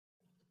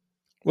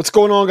What's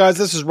going on, guys?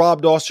 This is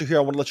Rob Doster here.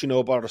 I want to let you know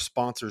about our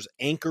sponsors,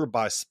 Anchor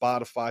by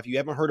Spotify. If you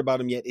haven't heard about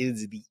them yet, it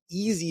is the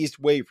easiest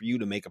way for you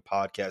to make a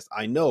podcast.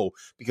 I know,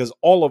 because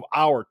all of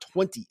our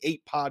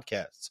 28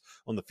 podcasts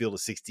on the Field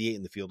of 68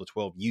 and the Field of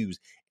 12 use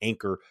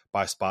Anchor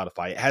by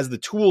Spotify. It has the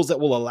tools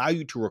that will allow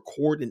you to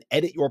record and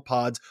edit your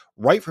pods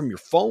right from your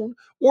phone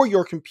or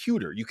your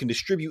computer. You can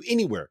distribute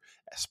anywhere.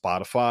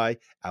 Spotify,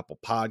 Apple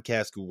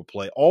Podcasts, Google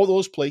Play, all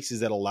those places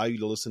that allow you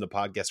to listen to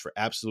podcasts for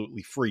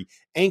absolutely free.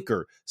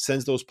 Anchor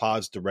sends those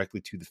pods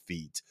directly to the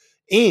feeds.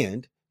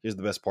 And here's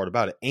the best part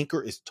about it.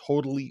 Anchor is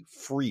totally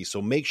free.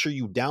 So make sure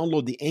you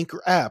download the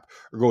Anchor app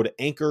or go to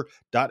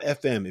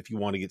anchor.fm if you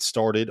want to get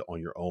started on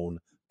your own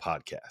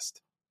podcast.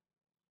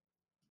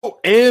 Oh,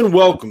 and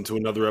welcome to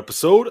another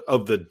episode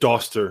of the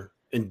Doster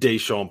and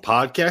Deshaun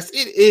podcast.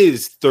 It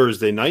is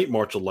Thursday night,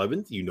 March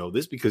 11th. You know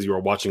this because you are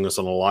watching us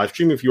on a live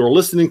stream. If you are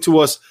listening to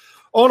us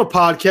on a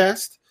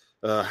podcast,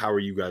 how are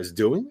you guys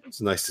doing?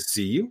 It's nice to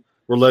see you.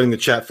 We're letting the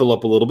chat fill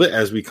up a little bit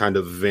as we kind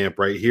of vamp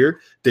right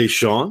here.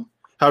 Deshaun,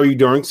 how are you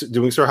doing,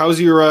 sir? How's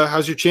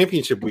your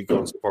championship week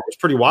going so far? It was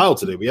pretty wild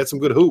today. We had some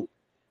good hoop.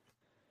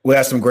 We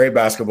had some great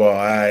basketball.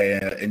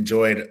 I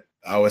enjoyed,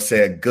 I would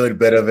say, a good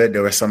bit of it.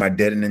 There were some I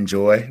didn't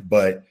enjoy,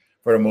 but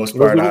for the most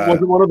part, was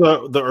it one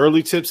of the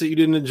early tips that you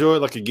didn't enjoy,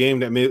 like a game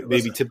that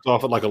maybe tipped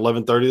off at like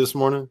 11:30 this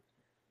morning?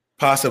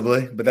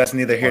 Possibly, but that's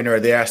neither here nor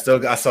there. I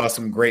saw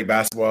some great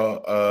basketball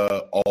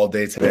all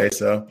day today,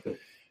 so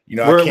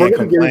I can't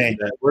complain.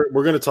 We're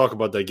going to talk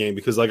about that game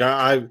because, like,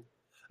 I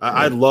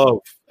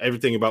love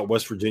everything about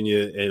West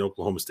Virginia and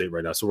Oklahoma State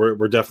right now. So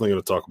we're definitely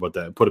going to talk about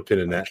that and put a pin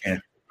in that.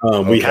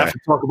 Okay. We have to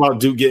talk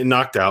about Duke getting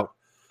knocked out.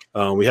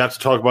 We have to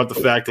talk about the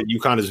fact that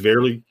UConn is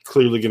very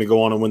clearly going to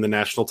go on and win the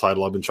national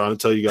title. I've been trying to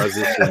tell you guys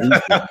this.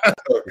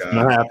 It's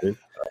not happening.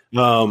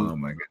 Oh,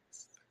 my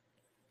goodness.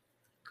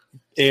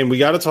 And we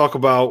got to talk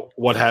about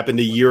what happened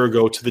a year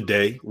ago to the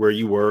day where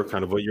you were,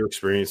 kind of what your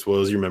experience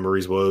was, your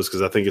memories was,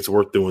 because I think it's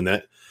worth doing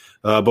that.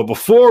 But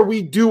before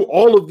we do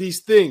all of these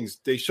things,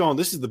 Deshaun,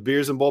 this is the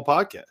Beers and Ball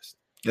podcast.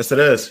 Yes, it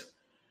is.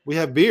 We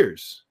have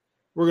beers.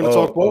 We're going to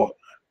talk ball.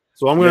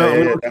 So I'm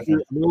going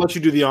to let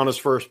you do the honors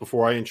first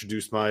before I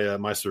introduce my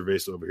my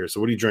cerveza over here. So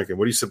what are you drinking?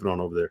 What are you sipping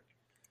on over there?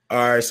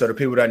 All right. So the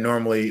people that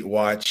normally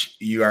watch,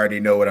 you already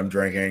know what I'm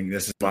drinking.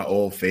 This is my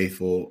Old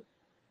Faithful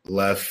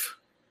Left.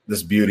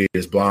 This beauty,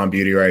 this blonde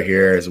beauty right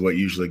here is what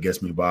usually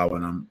gets me by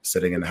when I'm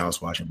sitting in the house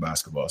watching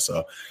basketball.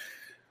 So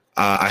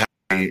I have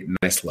a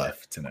nice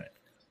Left tonight.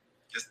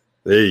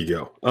 There you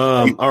go.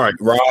 All right,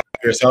 Rob,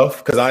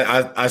 yourself, because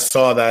I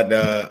saw that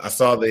I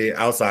saw the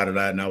outside of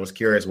that and I was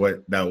curious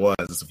what that was.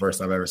 It's the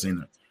first I've ever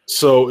seen it.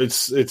 So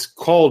it's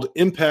called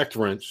Impact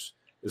Wrench.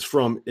 It's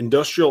from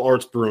Industrial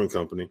Arts Brewing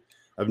Company.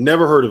 I've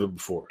never heard of it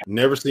before.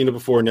 Never seen it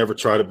before. Never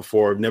tried it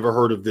before. I've never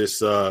heard of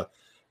this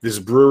this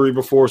brewery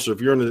before. So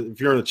if you're in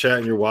the chat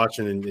and you're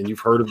watching and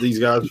you've heard of these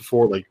guys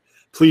before, like,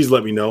 please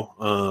let me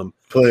know.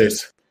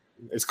 Please.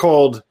 It's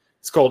called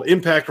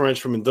Impact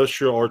Wrench from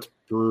Industrial Arts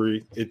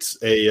Brewery.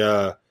 It's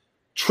a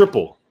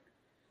triple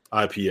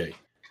IPA,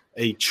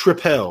 a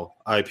triple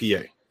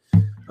IPA.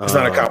 It's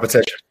not a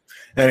competition.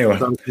 Anyway,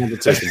 it's not a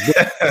competition.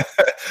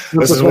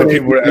 This is what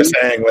people are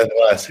saying with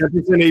us. 10%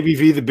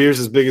 ABV. The beer's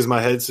as big as my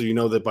head, so you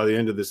know that by the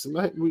end of this,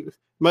 we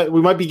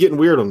might be getting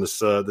weird on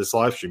this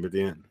live stream at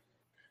the end.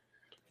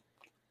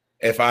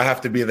 If I have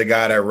to be the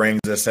guy that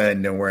rings us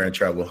in, then we're in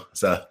trouble.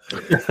 So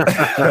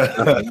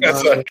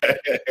that's okay.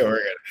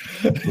 We're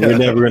good. You're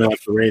never going to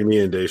have to rein me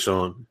in,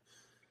 Deshaun.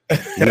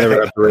 You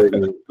never have to rein me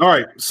in. All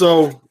right.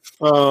 So,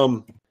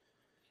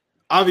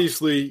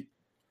 obviously,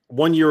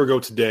 1 year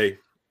ago today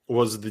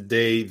was the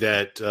day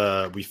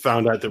that we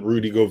found out that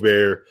Rudy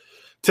Gobert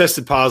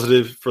tested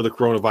positive for the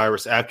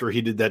coronavirus after he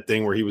did that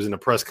thing where he was in a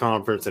press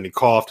conference and he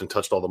coughed and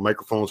touched all the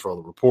microphones for all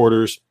the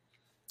reporters.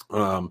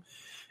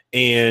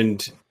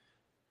 And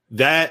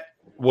that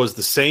was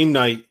the same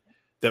night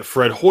that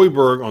Fred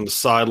Hoiberg on the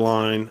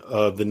sideline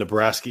of the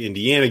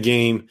Nebraska-Indiana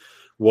game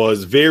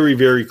was very,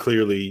 very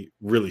clearly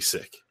really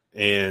sick.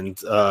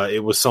 And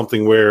it was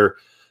something where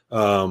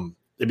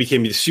it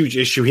became this huge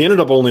issue. He ended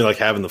up only like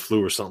having the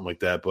flu or something like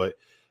that, but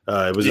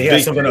it was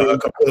something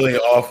completely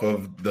off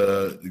of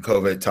the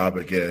COVID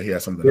topic. Yeah, he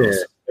had something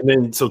else.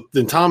 And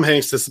then Tom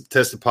Hanks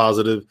tested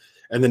positive,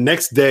 and the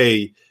next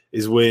day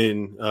is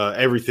when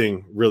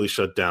everything really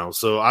shut down.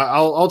 So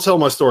I'll tell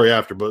my story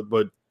after,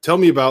 but tell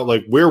me about,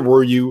 like, where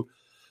were you?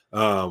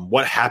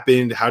 What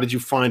happened? How did you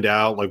find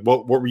out? Like,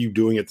 what were you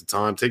doing at the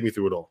time? Take me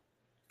through it all.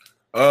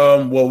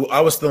 Well,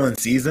 I was still in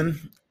season,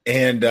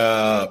 and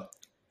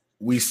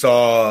we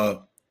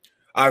saw,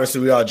 obviously,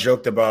 we all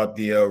joked about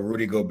the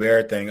Rudy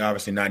Gobert thing,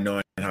 obviously not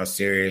knowing how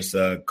serious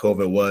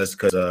COVID was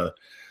because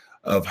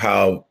of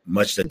how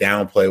much the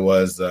downplay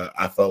was.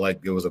 I felt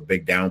like there was a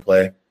big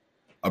downplay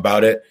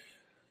about it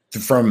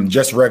from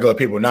just regular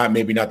people,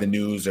 maybe not the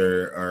news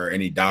or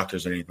any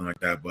doctors or anything like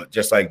that, but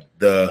just like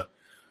the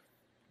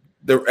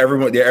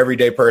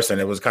everyday person.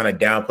 It was kind of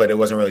downplayed. It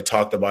wasn't really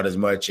talked about as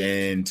much.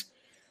 And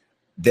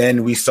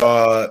then we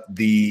saw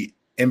the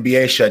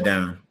NBA shut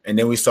down, and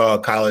then we saw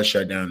college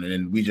shut down, and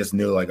then we just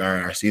knew, like,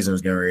 our season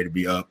was getting ready to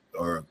be up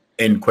or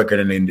end quicker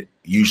than they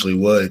usually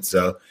would.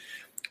 So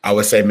I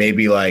would say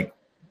maybe like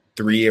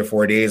 3 or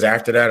 4 days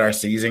after that, our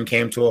season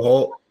came to a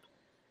halt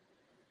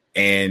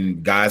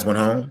and guys went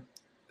home.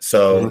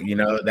 So,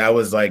 that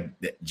was like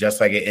just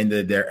like it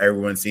ended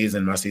everyone's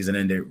season. My season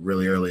ended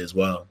really early as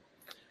well.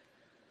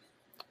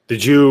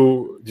 Did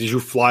you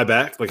fly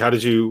back? Like, how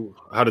did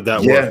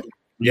that work?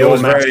 Yeah, it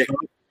was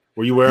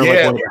Were you wearing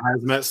like one of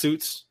the hazmat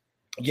suits?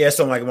 Yeah,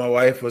 so like my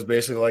wife was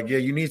basically like, yeah,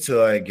 you need to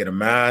like get a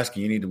mask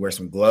and you need to wear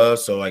some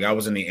gloves. So like I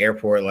was in the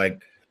airport,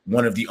 like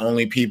one of the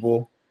only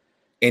people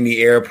in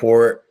the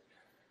airport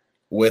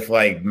with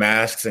like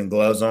masks and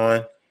gloves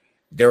on.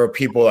 There were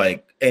people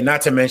like, and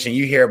not to mention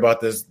you hear about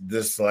this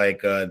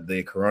like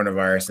the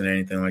coronavirus and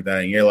anything like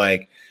that.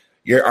 And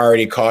you're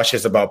already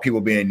cautious about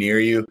people being near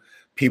you.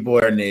 People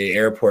are in the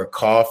airport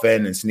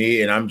coughing and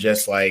sneezing. And I'm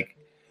just like,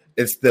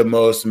 it's the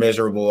most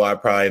miserable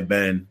I've probably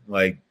been,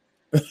 like,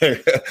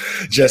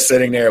 just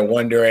sitting there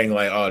wondering,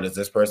 like, oh, does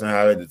this person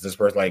have it? Does this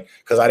person, like,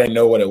 because I didn't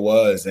know what it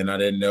was. And I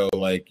didn't know,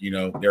 like,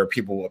 there are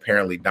people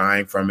apparently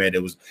dying from it.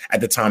 It was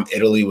at the time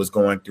Italy was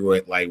going through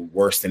it like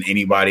worse than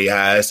anybody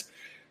has.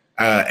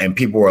 And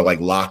people were like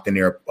locked in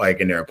their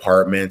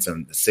apartments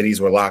and the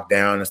cities were locked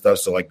down and stuff.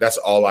 So like, that's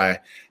all I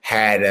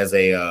had as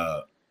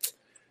a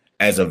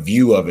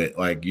view of it.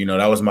 Like,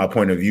 that was my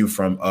point of view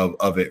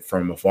of it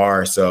from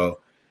afar. So,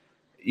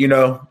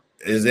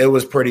 it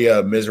was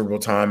pretty miserable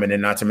time. And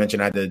then not to mention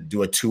I had to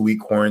do a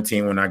 2-week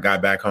quarantine when I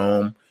got back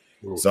home.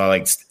 Ooh. So I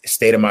like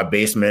stayed in my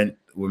basement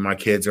with my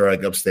kids are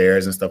like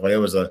upstairs and stuff. Like it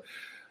was a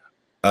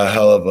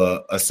hell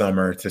of a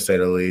summer to say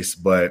the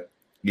least. But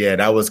yeah,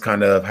 that was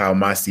kind of how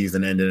my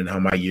season ended and how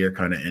my year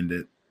kind of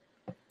ended.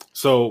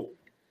 So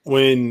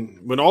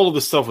when all of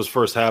this stuff was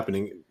first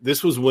happening,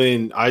 this was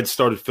when I'd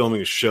started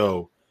filming a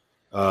show.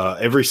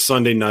 Every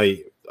Sunday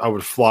night I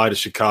would fly to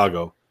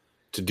Chicago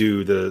to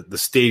do the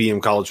Stadium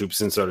College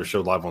Hoops Insider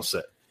Show live on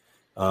set.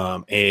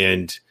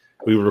 And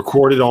we would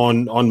record it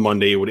on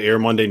Monday. It would air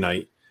Monday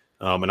night.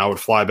 And I would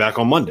fly back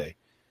on Monday.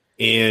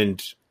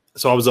 And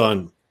so I was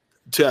on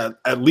to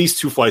at least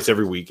 2 flights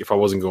every week if I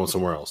wasn't going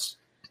somewhere else.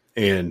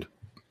 And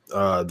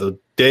the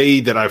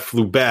day that I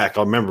flew back,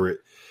 I'll remember it,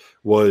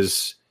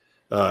 was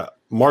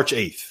March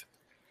 8th.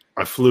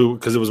 I flew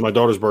because it was my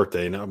daughter's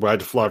birthday, and I had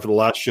to fly for the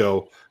last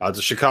show out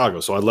to Chicago.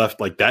 So I left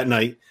like that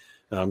night,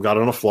 got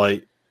on a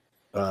flight,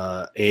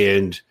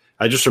 and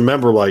I just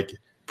remember like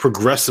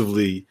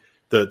progressively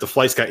the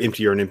flights got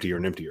emptier and emptier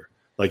and emptier.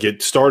 Like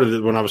it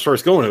started when I was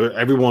first going,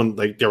 everyone,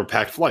 like, there were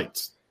packed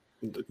flights.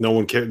 No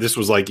one cared. This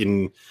was like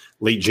in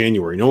late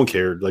January. No one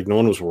cared. Like no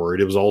one was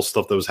worried. It was all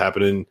stuff that was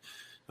happening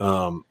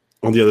on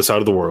the other side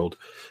of the world.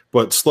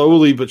 But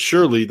slowly but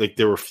surely, like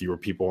there were fewer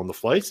people on the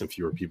flights and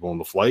fewer people on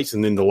the flights.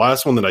 And then the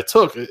last one that I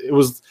took,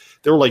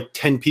 there were like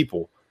 10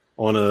 people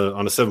on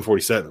a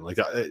 747. Like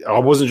I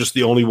wasn't just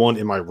the only one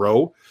in my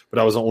row, but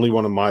I was the only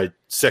one in my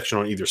section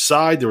on either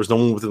side. There was no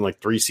one within like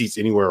 3 seats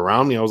anywhere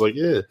around me. I was like,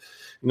 yeah,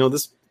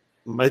 this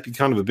might be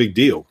kind of a big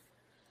deal.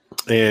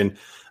 And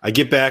I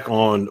get back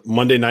on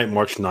Monday night,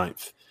 March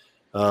 9th.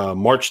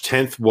 March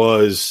 10th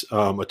was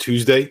a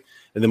Tuesday.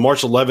 And then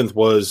March 11th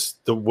was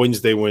the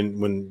Wednesday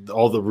when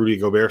all the Rudy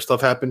Gobert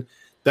stuff happened.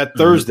 That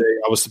Thursday,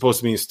 I was supposed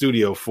to be in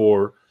studio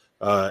for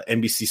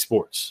NBC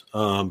Sports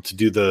to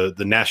do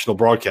the national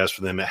broadcast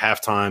for them at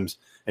halftimes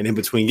and in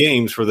between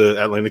games for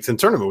the Atlantic 10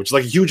 tournament, which is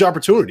like a huge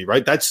opportunity,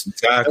 right? That's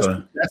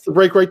the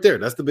break right there.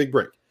 That's the big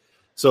break.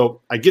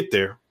 So I get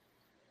there,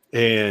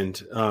 and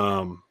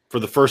for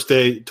the first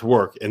day to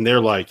work, and they're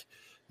like,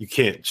 you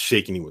can't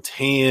shake anyone's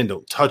hand,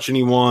 don't touch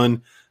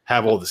anyone,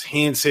 have all this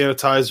hand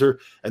sanitizer.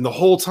 And the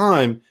whole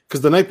time,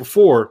 because the night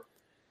before,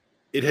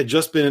 it had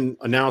just been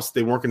announced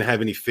they weren't going to have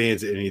any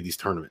fans at any of these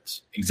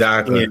tournaments.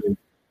 Exactly.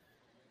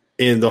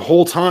 And the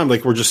whole time,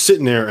 like, we're just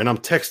sitting there, and I'm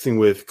texting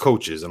with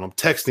coaches, and I'm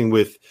texting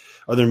with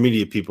other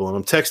media people, and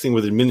I'm texting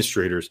with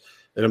administrators,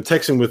 and I'm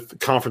texting with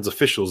conference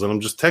officials, and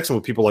I'm just texting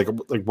with people like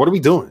what are we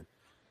doing?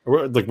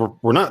 We're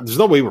not. There's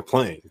no way we're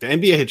playing. The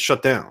NBA had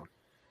shut down,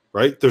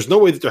 right? There's no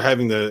way that they're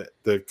having the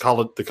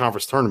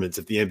conference tournaments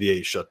if the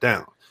NBA is shut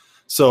down.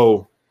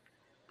 So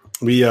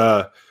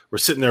we're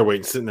sitting there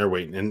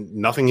waiting, and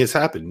nothing has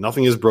happened.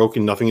 Nothing is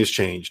broken. Nothing has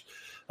changed.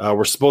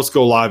 We're supposed to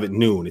go live at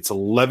noon. It's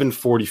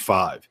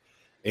 11:45,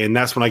 and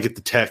that's when I get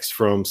the text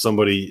from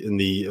somebody in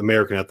the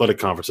American Athletic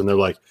Conference, and they're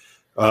like,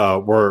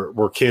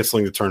 "We're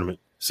canceling the tournament.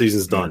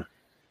 Season's done."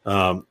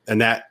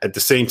 And that at the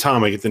same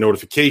time, I get the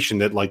notification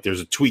that like there's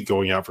a tweet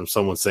going out from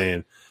someone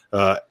saying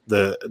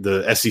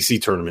the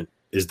SEC tournament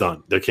is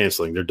done. They're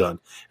canceling. They're done.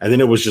 And then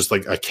it was just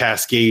like a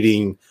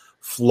cascading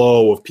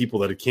flow of people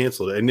that had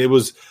canceled it. And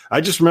I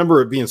just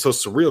remember it being so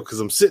surreal because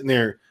I'm sitting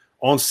there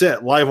on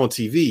set live on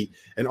TV,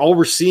 and all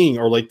we're seeing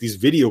are like these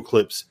video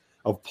clips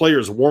of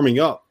players warming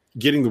up,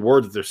 getting the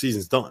word that their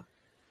season's done.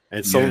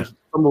 And some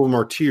of them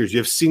are tears. You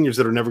have seniors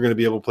that are never going to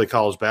be able to play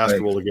college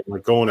basketball again,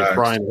 like going and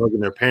crying and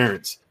hugging their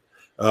parents.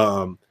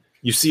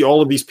 You see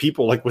all of these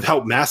people like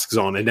without masks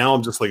on, and now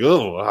I'm just like,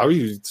 oh, how are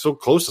you so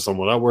close to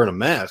someone without wearing a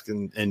mask?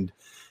 And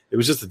it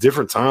was just a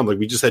different time. Like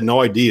we just had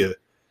no idea.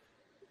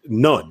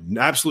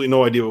 Absolutely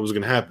no idea what was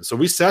going to happen. So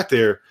we sat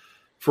there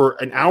for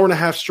an hour and a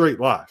half straight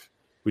live.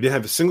 We didn't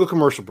have a single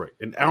commercial break.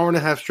 An hour and a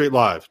half straight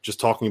live, just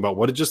talking about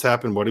what had just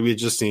happened, what we had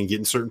just seen,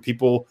 getting certain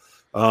people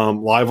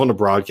live on the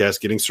broadcast,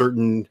 getting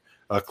certain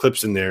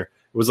clips in there.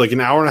 It was like an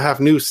hour and a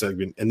half news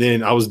segment, and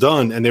then I was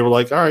done, and they were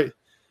like, "All right,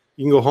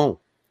 you can go home."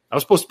 I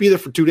was supposed to be there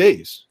for 2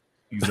 days.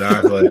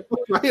 Exactly.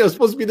 Right? I was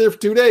supposed to be there for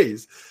 2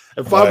 days,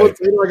 and 5 months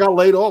later, I got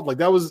laid off. Like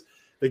that was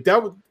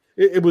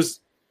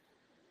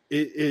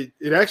it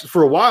actually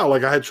for a while.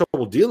 Like I had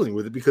trouble dealing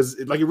with it because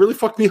it really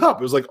fucked me up.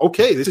 It was like,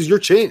 okay, this is your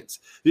chance.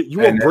 You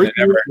will break.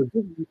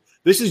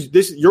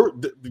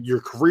 Your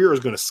career is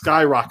going to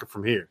skyrocket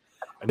from here,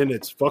 and then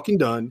it's fucking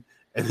done.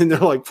 And then they're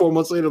like 4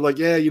 months later, like,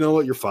 yeah, you know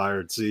what? You're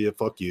fired. See ya.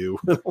 Fuck you.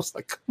 And I was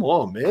like, come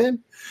on, man.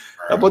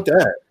 How about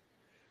that?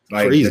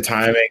 Like crazy.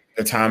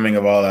 The timing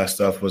of all that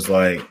stuff was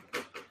like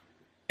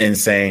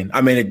insane.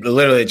 I mean, it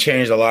literally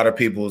changed a lot of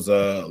people's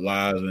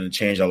lives, and it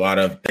changed a lot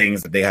of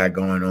things that they had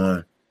going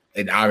on.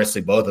 And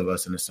obviously both of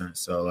us in a sense.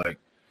 So like,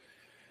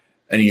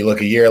 and you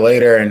look a year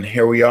later and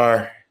here we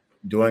are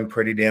doing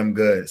pretty damn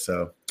good.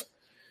 So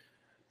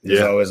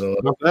there's always a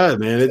little, not bad,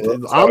 man.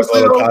 Honestly,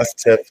 a little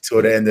positive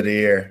to the end of the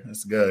year.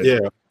 That's good.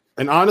 Yeah.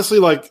 And honestly,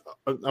 like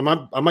I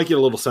might get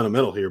a little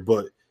sentimental here,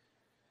 but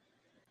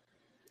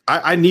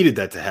I needed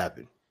that to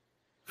happen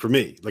for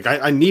me. Like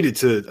I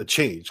needed a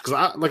change because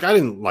I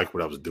didn't like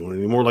what I was doing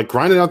anymore. Like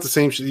grinding out the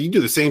same shit. You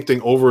do the same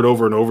thing over and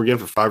over and over again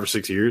for 5 or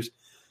 6 years,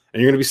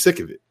 and you're gonna be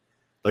sick of it.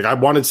 Like I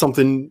wanted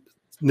something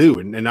new,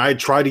 and I had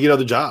tried to get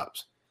other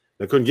jobs.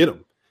 I couldn't get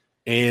them,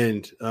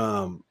 and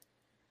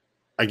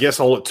I guess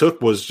all it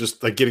took was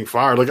just like getting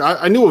fired. Like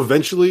I knew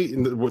eventually,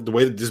 in the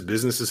way that this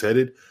business is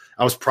headed,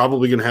 I was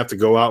probably going to have to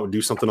go out and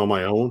do something on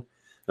my own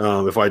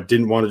if I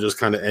didn't want to just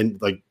kind of end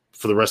like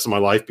for the rest of my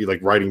life, be like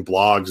writing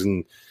blogs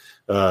and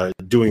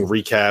doing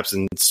recaps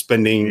and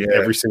spending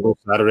every single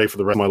Saturday for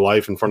the rest of my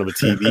life in front of a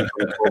TV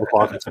from 12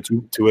 o'clock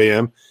until 2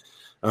 a.m.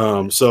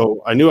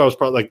 So I knew I was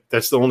probably like,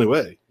 that's the only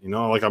way,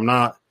 like I'm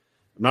not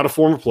a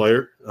former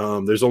player.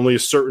 There's only a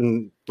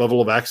certain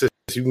level of access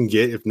you can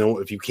get. If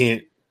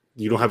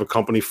you don't have a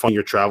company funding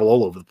your travel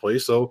all over the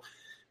place. So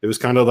it was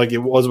kind of like, it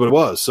was what it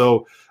was.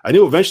 So I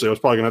knew eventually I was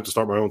probably gonna have to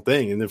start my own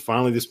thing. And then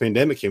finally this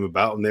pandemic came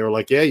about and they were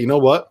like, yeah, you know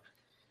what?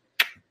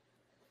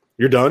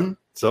 You're done.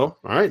 So, all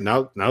right,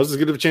 now is as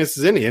good of a chance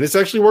as any. And it's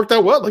actually worked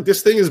out well. Like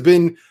this thing has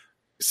been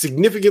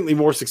significantly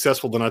more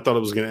successful than I thought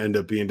it was going to end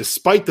up being,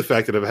 despite the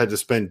fact that I've had to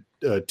spend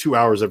 2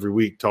 hours every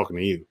week talking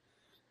to you.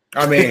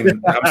 I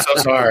mean, I'm so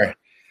sorry,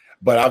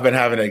 but I've been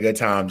having a good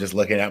time just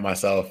looking at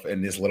myself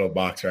in this little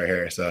box right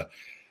here. So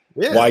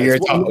while you're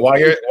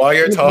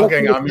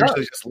talking, I'm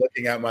usually just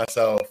looking at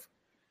myself,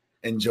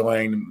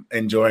 enjoying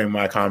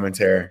my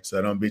commentary.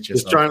 So don't beat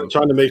yourself. Just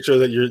trying to make sure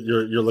that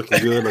you're looking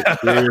good. Like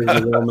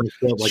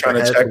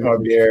trying to check my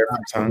beer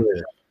from time.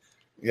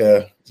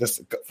 Yeah,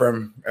 just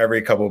from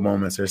every couple of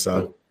moments or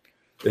so.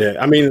 Yeah,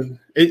 I mean,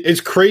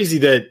 it's crazy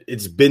that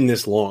it's been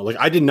this long. Like,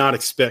 I did not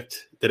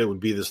expect that it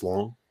would be this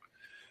long.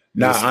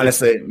 Nah,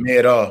 honestly, me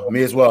at all.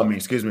 Me as well.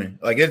 Excuse me.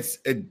 Like,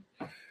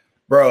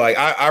 bro, like,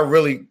 I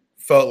really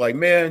felt like,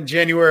 man,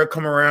 January will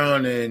come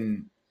around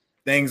and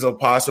things will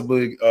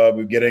possibly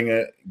be getting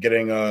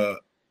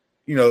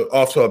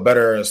off to a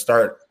better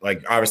start.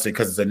 Like, obviously,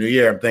 because it's a new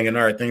year, I'm thinking,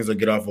 all right, things will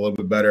get off a little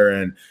bit better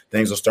and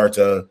things will start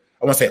to,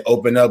 I want to say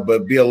open up,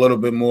 but be a little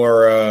bit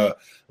more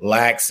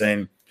lax.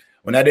 And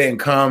when that didn't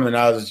come, and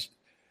I was,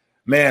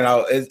 man,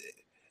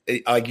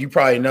 like you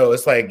probably know,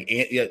 it's like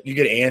you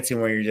get antsy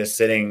when you're just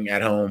sitting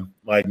at home,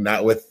 like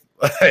not with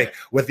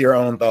your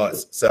own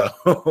thoughts. So,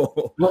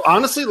 well,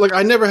 honestly, like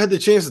I never had the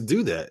chance to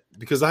do that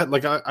because I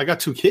got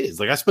 2 kids.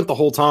 Like I spent the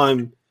whole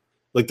time,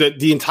 like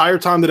the entire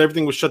time that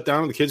everything was shut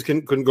down, and the kids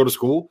couldn't go to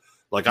school.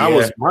 Like I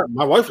was,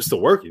 my wife was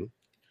still working.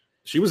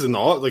 She was in the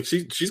like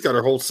she's got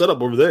her whole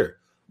setup over there.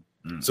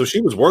 So she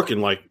was working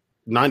like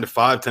 9 to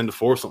 5, 10 to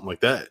 4, something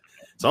like that.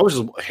 So I was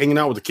just hanging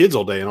out with the kids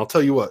all day. And I'll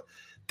tell you what,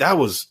 that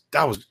was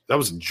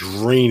a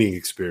draining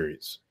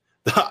experience.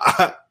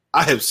 I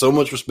have so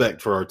much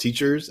respect for our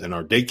teachers and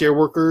our daycare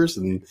workers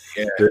and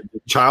the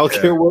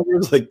childcare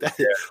workers like that.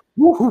 Yeah.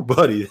 Woo,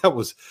 buddy, that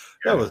was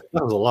a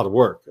lot of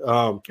work.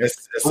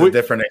 It's a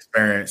different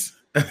experience.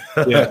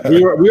 Yeah,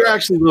 we were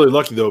actually really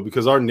lucky though,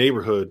 because our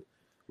neighborhood,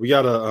 we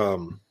got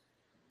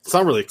it's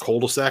not really a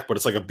cul-de-sac, but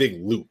it's like a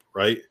big loop,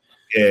 right?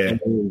 Yeah.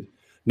 And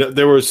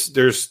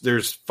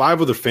there's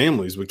 5 other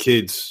families with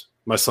kids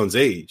my son's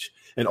age,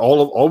 and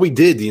all we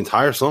did the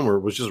entire summer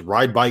was just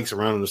ride bikes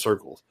around in the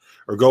circles,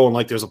 or go and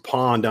like there's a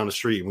pond down the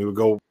street, and we would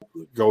go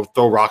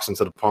throw rocks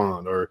into the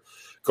pond, or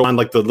go on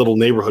like the little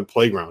neighborhood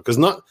playground, because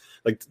not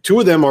like 2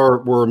 of them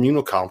were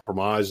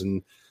immunocompromised,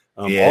 and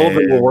all of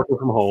them were working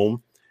from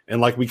home,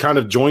 and like we kind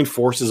of joined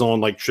forces on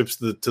like trips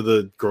to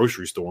the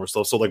grocery store and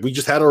stuff. So like we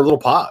just had our little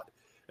pod.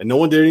 And no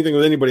one did anything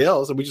with anybody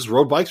else, and we just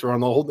rode bikes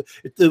around the whole.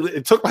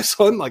 It took my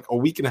son like a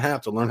week and a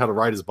half to learn how to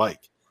ride his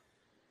bike.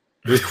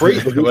 It was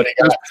crazy, but he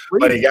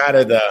got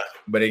it.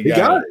 But he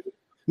got it.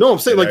 No, I'm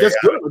saying like that's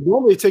good. Like,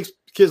 normally it takes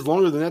kids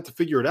longer than that to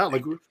figure it out.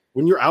 Like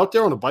when you're out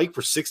there on a bike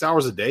for 6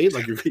 hours a day,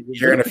 like you're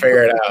gonna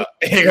figure it out.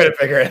 You're gonna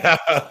figure it out.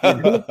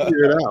 You're gonna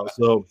figure it out.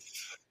 So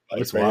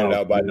It's figured wild. it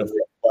out by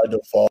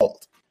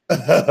default.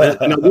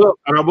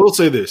 And I will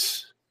say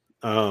this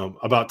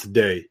about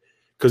today,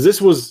 because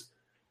this was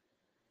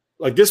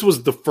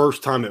the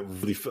first time it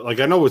really felt like,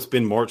 I know it's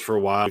been March for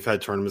a while. We've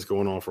had tournaments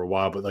going on for a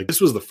while, but like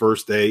this was the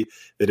first day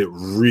that it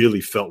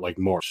really felt like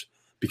March,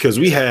 because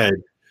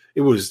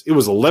it was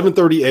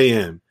 11:30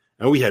 a.m.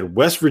 and we had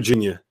West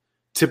Virginia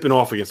tipping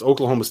off against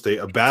Oklahoma State,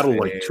 a battle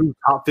like two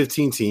top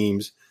 15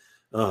 teams.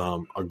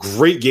 A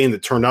great game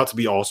that turned out to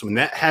be awesome. And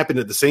that happened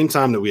at the same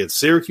time that we had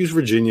Syracuse,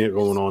 Virginia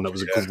going on. That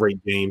was a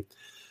great game.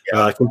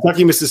 Yeah.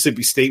 Kentucky,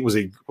 Mississippi State was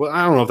I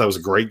don't know if that was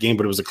a great game,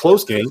 but it was a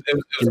close game. It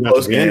was a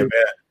close game,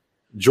 yeah.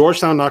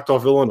 Georgetown knocked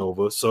off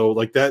Villanova. So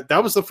like that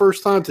was the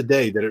first time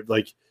today that it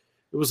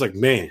was like,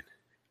 man,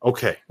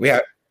 okay.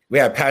 We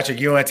had Patrick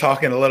Ewing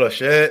talking a little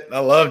shit. I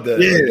loved it.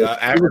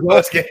 Yeah, it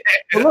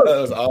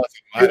was awesome.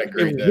 I had a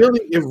great day.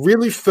 It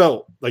really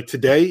felt like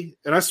today,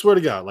 and I swear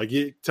to God, like,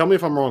 tell me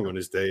if I'm wrong on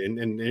this day, and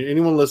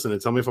anyone listening,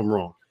 tell me if I'm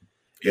wrong.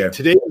 Yeah,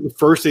 today was the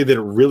first day that it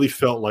really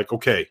felt like,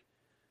 okay,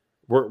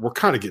 we're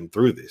kind of getting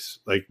through this.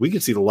 Like, we can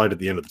see the light at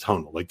the end of the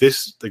tunnel. Like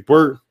this, like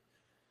we're.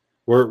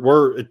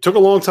 It took a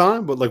long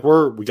time, but like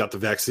we got the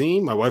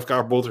vaccine. My wife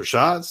got both her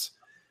shots.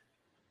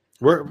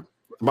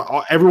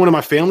 Everyone in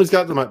my family's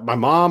got my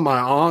mom, my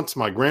aunts,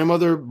 my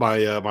grandmother,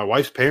 my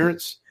wife's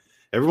parents.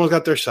 Everyone's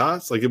got their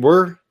shots. Like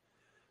we're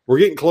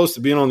getting close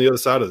to being on the other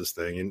side of this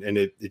thing, and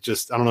it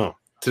just, I don't know.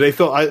 Today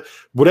felt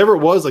whatever it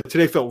was, like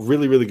today felt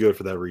really, really good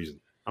for that reason.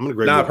 I'm in a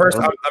great mood.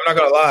 Personally, I'm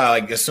not gonna lie.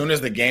 Like as soon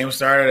as the game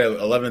started at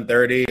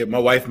 11:30, my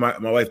wife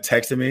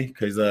texted me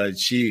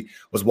because she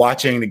was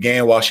watching the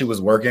game while she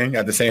was working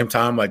at the same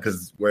time. Like,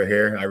 because we're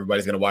here,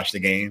 everybody's gonna watch the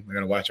game. We're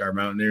gonna watch our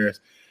Mountaineers,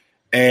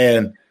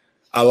 and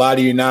I lie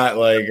to you not,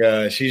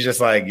 like she's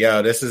just like,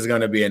 yo, this is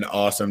gonna be an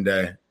awesome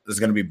day. This is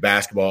gonna be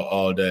basketball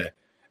all day.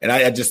 And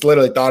I just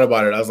literally thought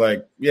about it. I was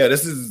like, yeah,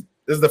 this is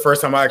the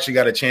first time I actually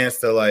got a chance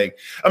to, like,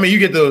 I mean, you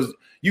get those,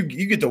 you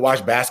get to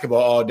watch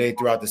basketball all day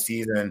throughout the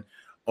season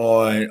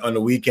on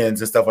the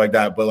weekends and stuff like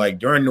that. But like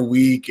during the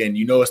week, and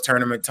it's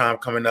tournament time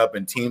coming up,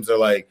 and teams are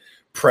like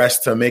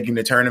pressed to making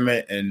the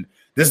tournament, and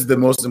this is the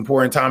most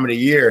important time of the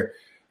year.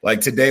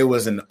 Like today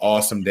was an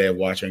awesome day of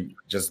watching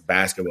just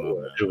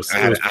basketball. I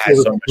had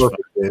so much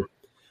fun.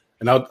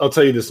 And I'll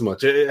tell you this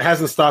much: it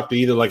hasn't stopped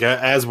either. Like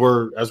as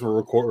we're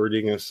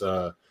recording this,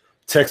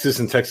 Texas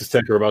and Texas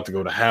Tech are about to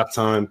go to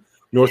halftime.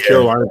 North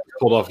Carolina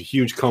pulled off a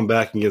huge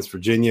comeback against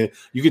Virginia.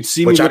 You could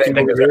see which I didn't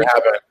think was going to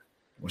happen.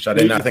 Which I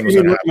did not think was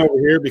going to happen over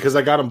here, because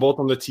I got them both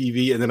on the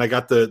TV, and then I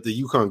got the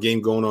UConn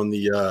game going on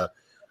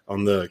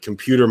the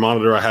computer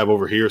monitor I have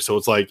over here. So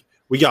it's like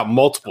we got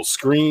multiple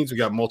screens, we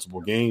got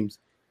multiple games.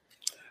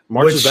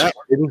 March is back.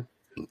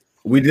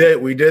 We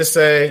did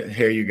say,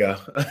 here you go.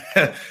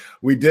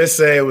 We did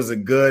say it was a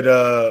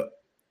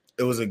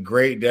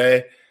great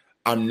day.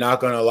 I'm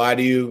not gonna lie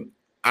to you.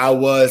 I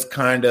was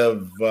kind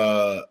of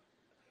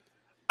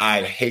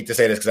I hate to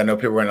say this because I know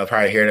people are gonna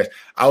probably hear this.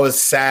 I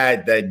was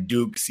sad that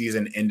Duke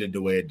season ended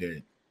the way it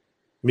did.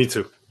 Me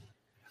too.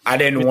 I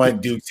didn't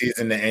want Duke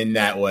season to end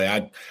that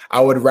way. I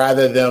would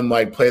rather them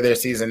like play their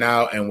season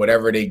out, and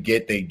whatever they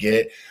get, they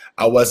get.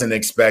 I wasn't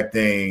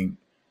expecting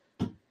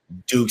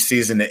Duke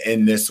season to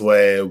end this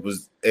way.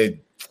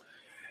 It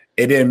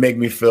didn't make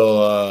me feel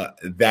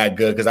that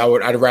good, because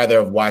I'd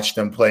rather have watched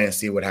them play and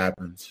see what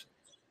happens.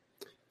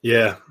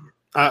 Yeah,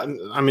 I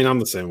mean, I'm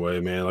the same way,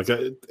 man. Like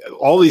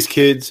all these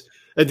kids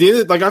at the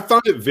end, like I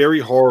found it very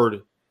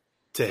hard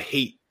to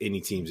hate any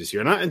teams this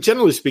year. And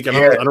generally speaking,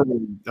 I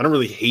don't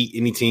really hate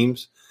any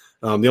teams.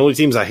 The only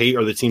teams I hate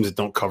are the teams that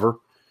don't cover.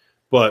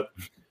 But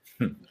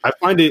I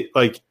find it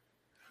like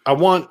I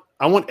want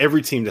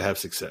every team to have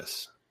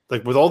success.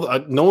 Like with all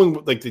the knowing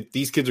like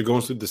these kids are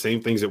going through the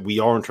same things that we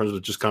are in terms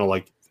of just kind of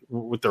like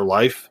with their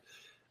life.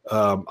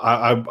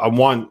 I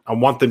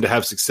want them to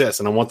have success,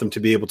 and I want them to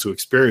be able to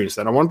experience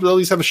that. I want them to at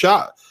least have a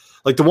shot.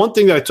 Like the one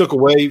thing that I took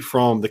away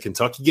from the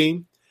Kentucky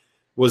game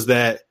was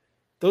that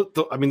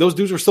those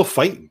dudes were still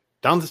fighting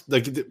down.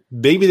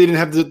 Maybe they didn't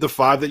have the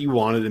five that you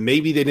wanted, and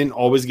maybe they didn't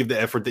always give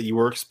the effort that you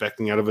were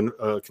expecting out of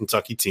a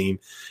Kentucky team,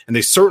 and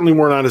they certainly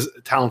were not as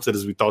talented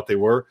as we thought they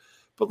were.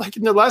 But like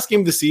in the last game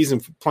of the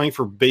season, playing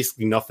for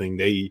basically nothing,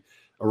 they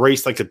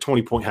erased like a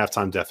 20-point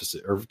halftime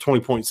deficit or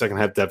 20-point second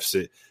half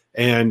deficit,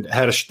 and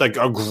had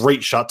a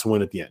great shot to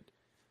win at the end.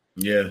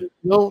 Yeah,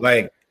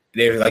 like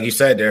you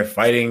said, they're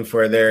fighting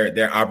for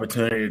their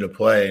opportunity to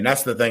play, and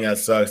that's the thing that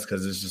sucks,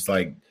 because it's just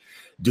like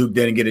Duke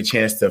didn't get a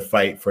chance to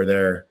fight for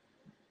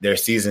their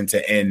season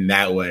to end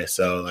that way.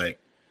 So like,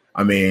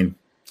 I mean,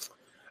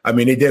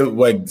 they did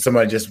what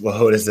somebody just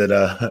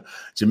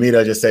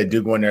Jamita just said.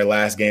 Duke won their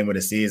last game of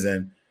the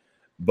season.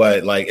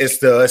 But like it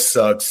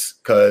sucks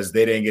because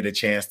they didn't get a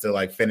chance to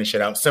like finish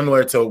it out,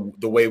 similar to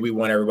the way we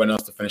want everyone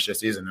else to finish their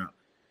season out.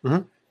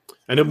 Mm-hmm.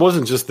 And it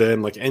wasn't just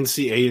them, like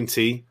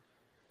NCAA.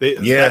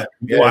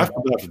 I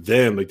forgot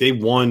them. Like they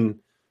won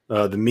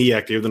the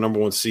MEAC. They were the number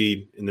one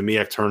seed in the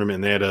MEAC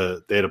tournament,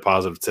 and they had a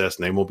positive test,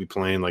 and they won't be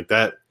playing. Like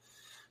that.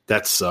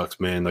 That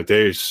sucks, man. Like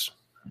it is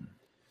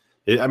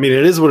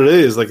what it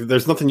is. Like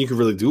there's nothing you can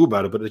really do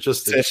about it. But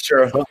it's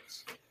true. It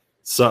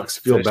Sucks.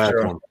 Feel That's bad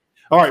true. for them.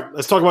 All right,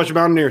 let's talk about your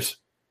Mountaineers.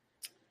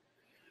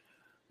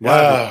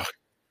 What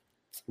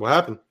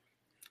happened?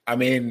 I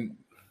mean,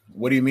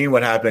 what do you mean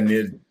what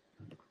happened?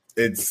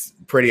 It's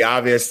pretty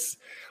obvious.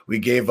 We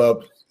gave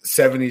up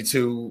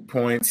 72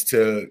 points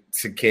to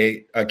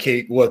Kate.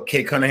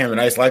 Kate Cunningham and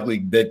Ice Likely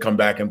did come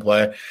back and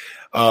play.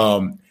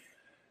 At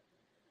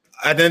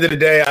the end of the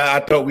day, I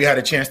thought we had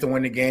a chance to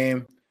win the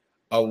game.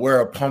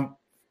 We're an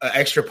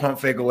extra pump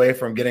fake away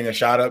from getting a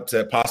shot up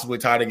to possibly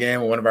tie the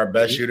game with one of our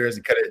best shooters.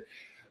 He could have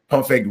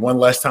pump faked one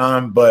less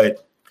time,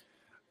 but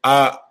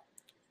I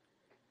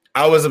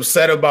was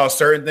upset about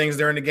certain things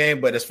during the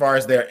game. But as far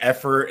as their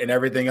effort and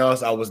everything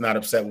else, I was not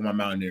upset with my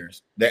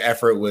Mountaineers. Their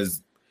effort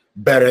was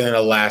better than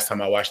the last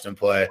time I watched them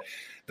play.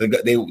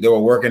 They were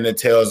working their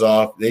tails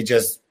off.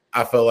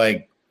 I feel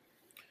like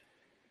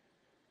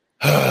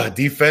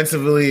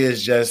defensively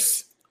is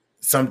just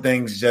some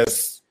things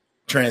just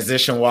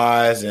transition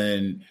wise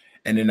and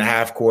in the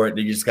half court,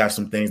 they just got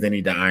some things they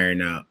need to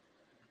iron out.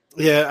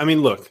 Yeah, I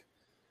mean, look,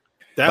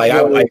 my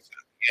bad.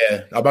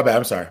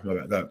 I'm sorry. My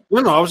bad. Go ahead.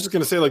 No, I was just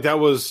gonna say like that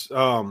was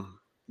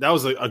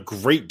a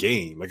great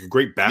game, like a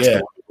great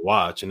basketball game to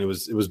watch, and it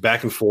was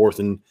back and forth,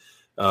 and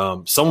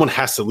someone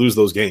has to lose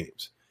those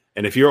games.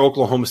 And if you're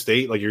Oklahoma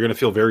State, like you're going to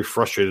feel very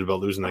frustrated about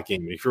losing that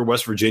game. If you're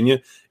West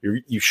Virginia,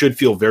 you should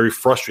feel very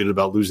frustrated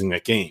about losing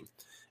that game.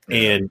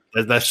 And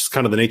that's just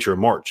kind of the nature of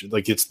March.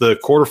 Like it's the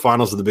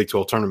quarterfinals of the Big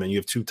 12 tournament. You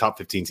have two top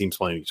 15 teams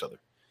playing each other.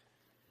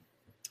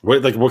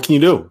 What can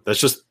you do?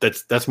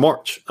 That's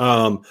March.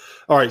 All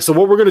right. So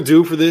what we're going to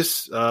do for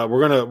this,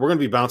 we're going to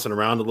be bouncing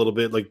around a little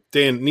bit. Like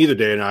neither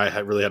Dan and I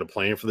really had a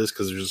plan for this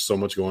because there's just so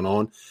much going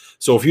on.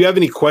 So if you have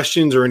any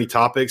questions or any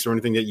topics or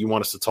anything that you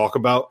want us to talk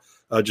about,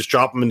 just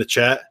drop them in the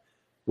chat.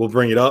 We'll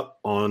bring it up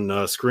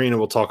on screen and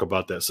we'll talk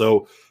about that.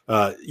 So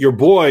your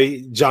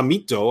boy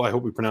Jamito, I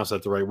hope we pronounced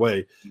that the right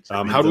way.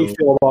 How do we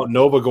feel about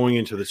Nova going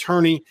into the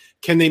tourney?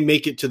 Can they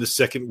make it to the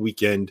second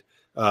weekend?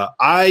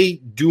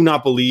 I do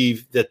not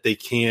believe that they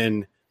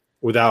can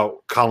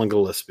without Colin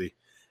Gillespie.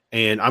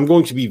 And I'm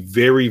going to be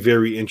very,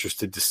 very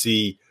interested to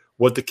see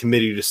what the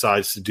committee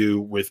decides to do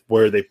with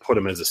where they put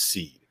him as a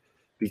seed,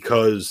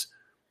 because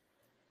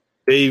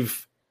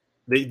they've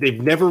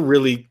never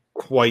really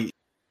quite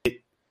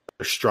hit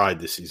their stride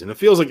this season. It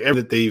feels like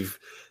that they've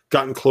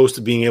gotten close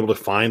to being able to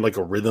find like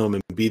a rhythm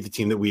and be the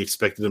team that we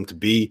expected them to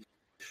be.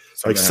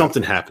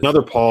 Something happened.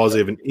 Another pause. They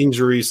have an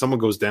injury. Someone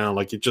goes down.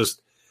 Like it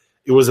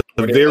was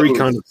a very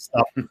kind of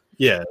stuff.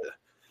 Yeah.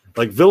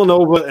 Like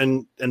Villanova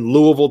and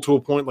Louisville to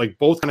a point, like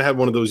both kind of had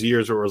one of those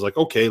years where it was like,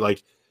 okay,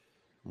 like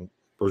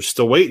we're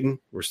still waiting.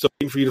 We're still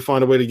waiting for you to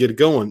find a way to get it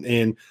going.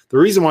 And the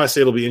reason why I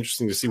say it'll be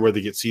interesting to see where they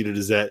get seated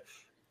is that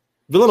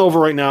Villanova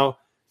right now,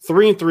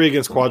 3-3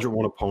 against quadrant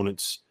one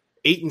opponents,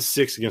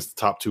 8-6 against the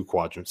top two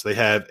quadrants. They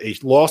have a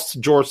loss to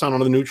Georgetown on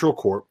the neutral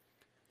court.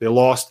 They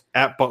lost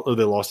at Butler.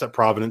 They lost at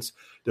Providence.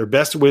 Their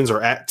best wins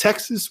are at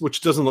Texas,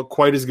 which doesn't look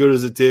quite as good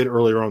as it did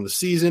earlier on in the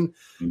season.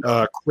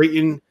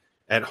 Creighton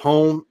at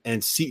home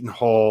and Seton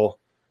Hall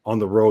on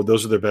the road.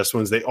 Those are their best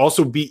wins. They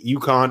also beat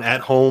UConn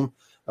at home,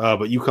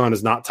 but UConn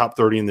is not top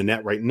 30 in the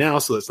net right now,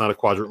 so that's not a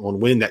quadrant one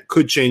win. That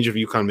could change if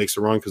UConn makes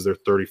a run because they're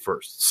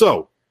 31st.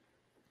 So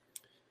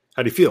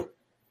how do you feel?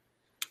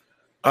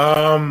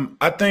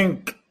 I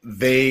think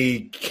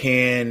they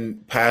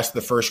can pass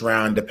the first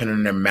round depending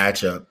on their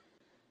matchup.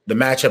 The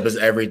matchup is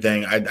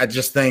everything. I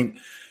just think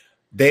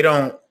they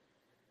don't,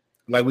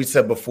 like we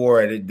said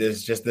before,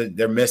 there's just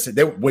they're missing.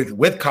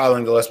 With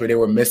Colin Gillespie, they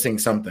were missing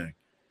something.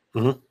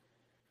 Mm-hmm.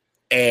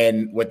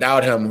 And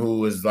without him, who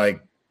was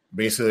like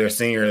basically their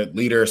senior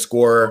leader,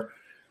 scorer,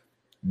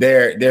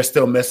 they're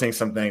still missing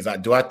some things.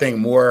 Do I think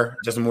more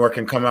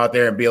can come out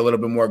there and be a little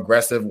bit more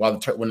aggressive when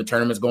the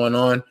tournament's going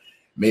on?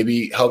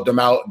 Maybe help them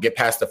out, get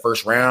past the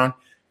first round.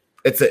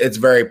 It's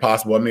very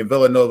possible. I mean,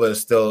 Villanova is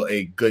still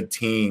a good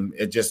team.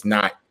 It's just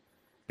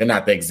they're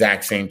not the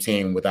exact same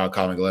team without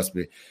Colin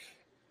Gillespie.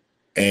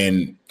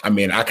 And I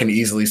mean, I can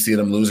easily see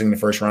them losing the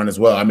first round as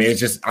well. I mean,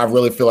 I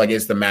really feel like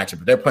it's the matchup.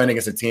 If they're playing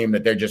against a team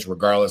that they're just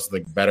regardless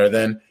like better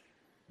than,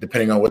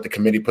 depending on what the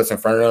committee puts in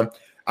front of them,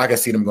 I can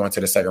see them going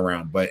to the second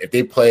round. But if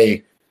they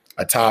play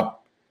a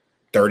top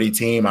 30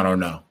 team, I don't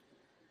know.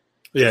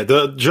 Yeah,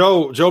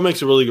 Joe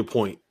makes a really good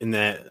point in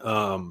that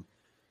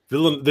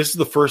this is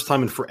the first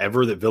time in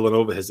forever that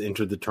Villanova has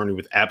entered the tourney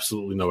with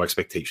absolutely no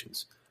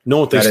expectations. No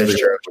one thinks they're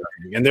true.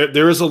 And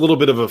there is a little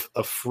bit of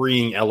a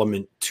freeing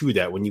element to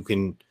that when you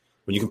can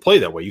play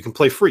that way. You can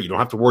play free. You don't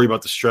have to worry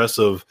about the stress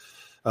of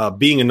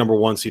being a number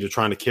one seed or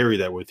trying to carry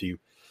that with you.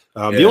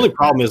 The only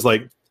problem is,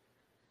 like,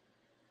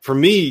 for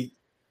me,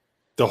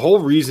 the whole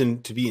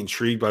reason to be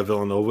intrigued by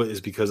Villanova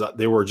is because I thought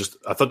they were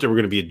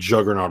going to be a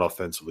juggernaut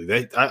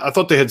offensively. I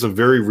thought they had some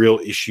very real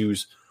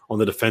issues on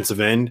the defensive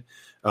end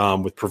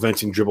with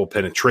preventing dribble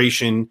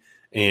penetration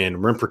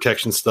and rim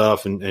protection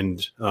stuff.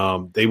 And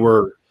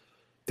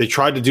they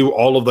tried to do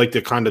all of like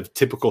the kind of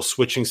typical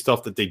switching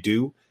stuff that they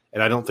do.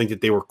 And I don't think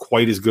that they were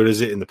quite as good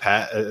as it in the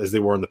past as they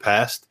were in the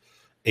past.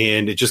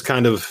 And it just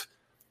kind of,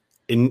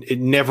 it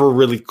never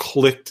really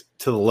clicked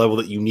to the level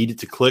that you needed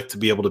to click to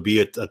be able to be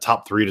a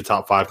top 3 to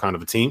top 5 kind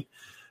of a team.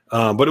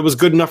 But it was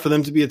good enough for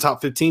them to be a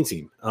top 15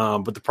 team.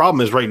 But the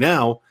problem is right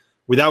now,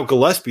 without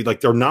Gillespie, like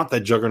they're not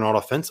that juggernaut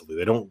offensively.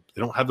 They don't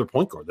have their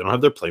point guard. They don't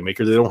have their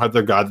playmaker. They don't have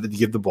their guy that they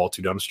give the ball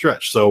to down the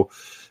stretch. So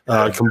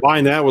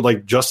combine that with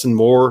like Justin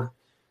Moore,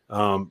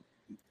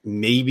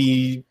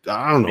 maybe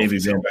I don't know. Maybe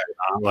back.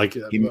 Like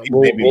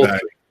maybe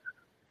back.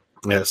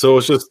 Yeah. So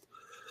it's just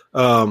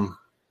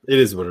it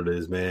is what it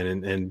is,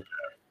 man. And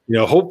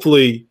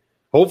hopefully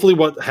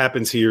what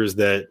happens here is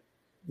that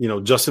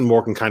Justin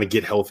Moore can kind of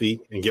get healthy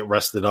and get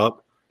rested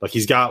up. Like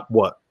he's got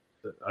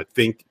I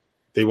think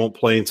they won't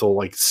play until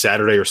like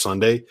Saturday or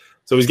Sunday.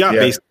 So he's got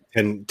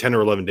basically 10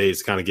 or 11 days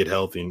to kind of get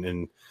healthy.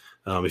 And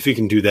if he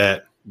can do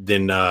that,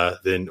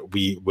 then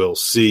we will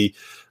see.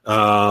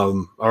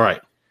 All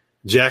right.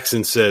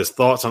 Jackson says,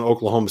 thoughts on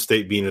Oklahoma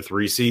State being a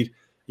 3 seed?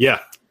 Yeah,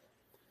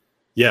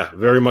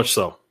 very much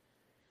so.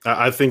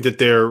 I think that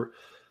their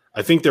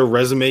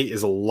resume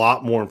is a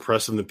lot more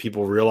impressive than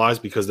people realize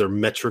because their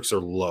metrics are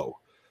low,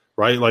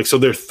 right? Like, so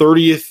they're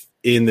 30th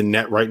in the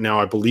net right now.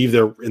 I believe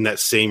they're in that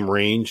same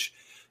range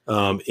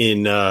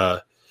in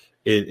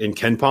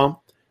KenPom.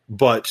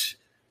 But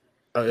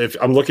if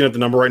I'm looking at the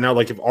number right now,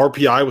 like if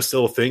RPI was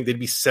still a thing, they'd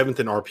be 7th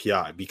in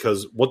RPI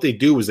because what they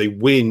do is they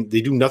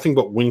do nothing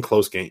but win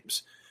close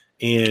games.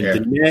 And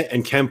the net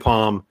and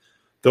KenPom,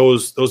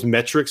 those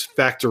metrics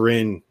factor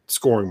in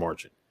scoring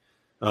margin.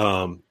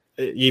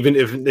 Even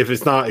if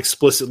it's not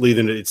explicitly,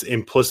 then it's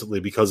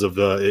implicitly because of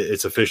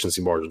its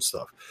efficiency margin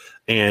stuff.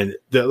 And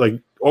like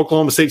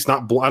Oklahoma State's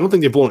not. I don't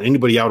think they've blown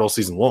anybody out all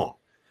season long.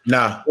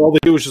 Nah, all they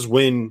do is just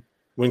win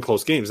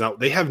close games. Now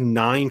they have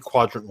 9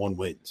 quadrant 1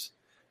 wins.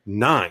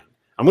 9.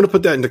 I'm going to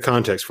put that into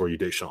context for you,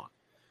 Deshaun.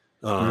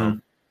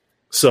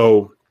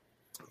 So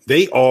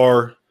they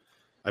are,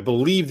 I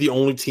believe, the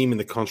only team in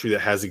the country that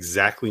has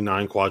exactly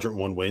 9 quadrant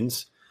 1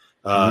 wins.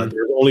 There's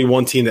only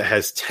one team that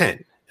has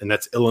 10, and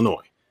that's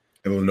Illinois.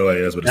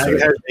 That's what it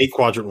says. Has 8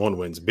 quadrant 1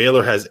 wins.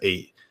 Baylor has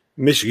 8.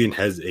 Michigan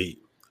has 8.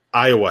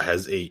 Iowa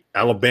has 8.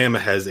 Alabama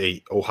has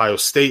 8. Ohio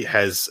State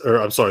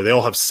they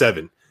all have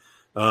 7.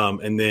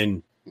 And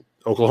then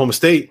Oklahoma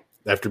State,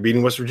 after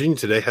beating West Virginia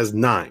today, has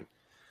 9.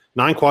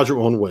 9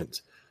 quadrant 1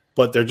 wins.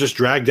 But they're just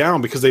dragged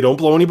down because they don't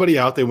blow anybody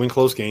out. They win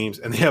close games,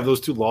 and they have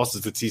those 2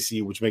 losses to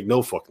TCU, which make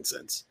no fucking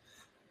sense.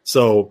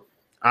 So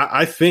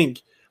I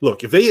think,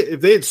 look, if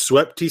they had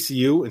swept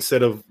TCU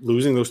instead of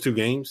losing those 2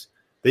 games,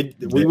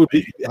 we would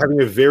be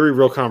having a very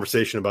real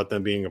conversation about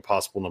them being a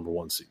possible number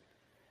 1 seed.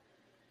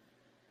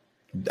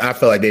 I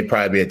feel like they'd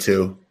probably be a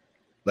 2.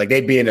 Like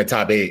they'd be in the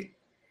top 8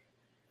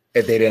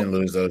 if they didn't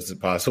lose those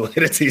possibly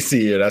to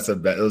TCU.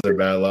 Those are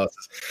bad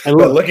losses. And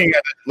but looking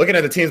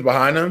at the teams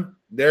behind them,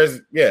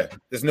 there's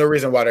no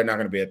reason why they're not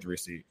going to be a 3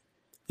 seed.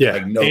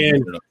 Yeah,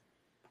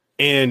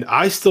 and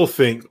I still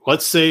think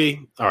let's say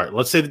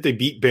that they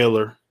beat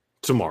Baylor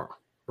tomorrow,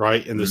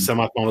 right, in the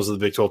semifinals of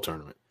the Big 12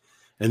 tournament,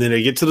 and then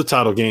they get to the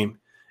title game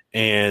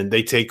and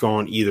they take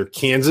on either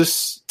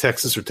Kansas,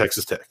 Texas, or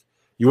Texas Tech.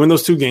 You win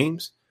those 2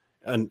 games,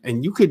 and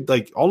you could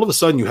all of a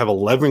sudden you have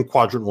 11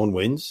 quadrant 1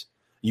 wins.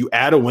 You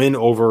add a win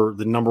over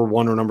the number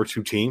 1 or number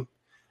 2 team,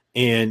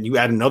 and you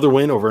add another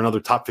win over another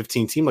top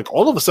 15 team. Like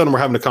all of a sudden, we're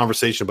having a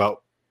conversation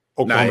about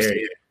Oklahoma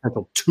State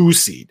potential 2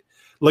 seed.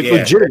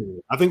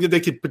 Legitimately, I think that they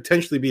could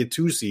potentially be a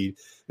 2 seed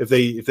if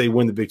they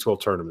win the Big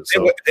 12 tournament.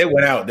 So they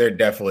went out.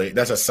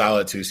 That's a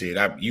solid 2 seed.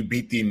 You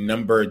beat the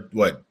number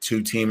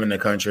 2 team in the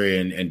country,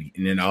 and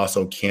then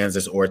also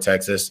Kansas or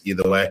Texas.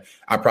 Either way,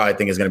 I probably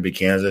think it's going to be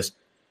Kansas.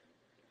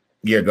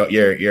 You're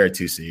a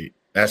 2 seed.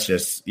 That's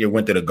just you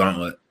went through the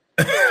gauntlet.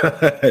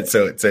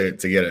 So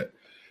to get it.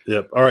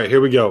 Yep. All right,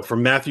 here we go.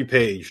 From Matthew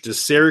Page. Does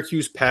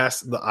Syracuse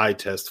pass the eye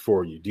test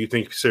for you? Do you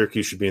think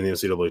Syracuse should be in the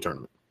NCAA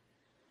tournament?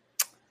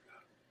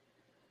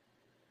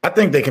 I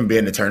think they can be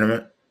in the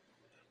tournament.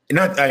 And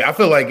I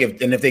feel like if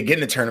they get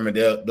in the tournament,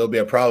 there'll be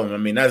a problem. I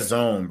mean, that's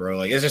zone, bro.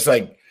 Like it's just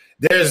like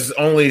there's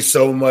only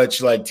so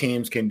much like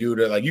teams can do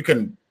to you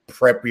can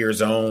prep your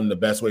zone the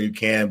best way you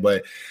can,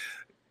 but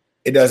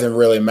it doesn't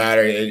really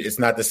matter. It's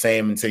not the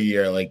same until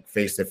you're like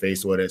face to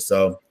face with it.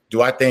 So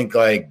do I think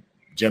like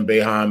Jim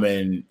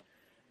Boeheim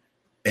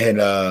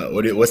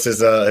and what's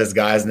his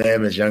guy's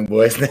name, his young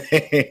boy's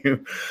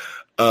name?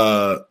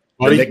 The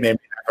nickname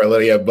for a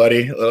little,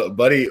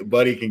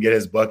 Buddy can get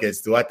his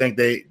buckets. Do I think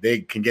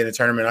they can get in a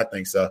tournament? I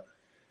think so.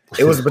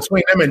 It was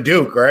between them and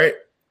Duke, right?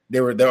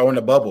 They're on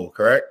the bubble,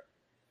 correct?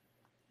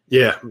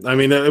 Yeah, I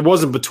mean it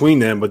wasn't between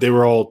them, but they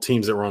were all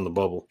teams that were on the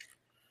bubble.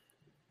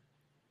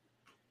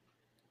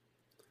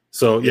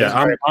 So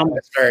yeah,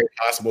 it's very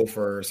possible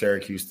for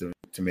Syracuse to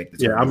make the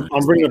tournament.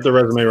 I'm bringing up the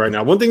resume right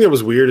now. One thing that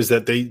was weird is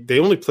that they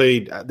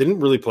didn't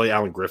really play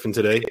Alan Griffin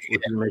today,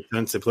 which didn't make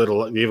sense. They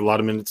gave a lot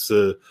of minutes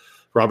to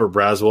Robert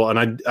Braswell,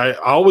 and I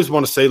always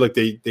want to say like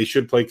they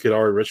should play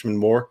Kadari Richmond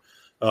more,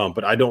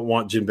 but I don't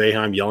want Jim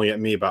Boeheim yelling at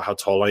me about how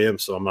tall I am,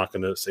 so I'm not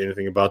going to say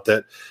anything about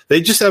that.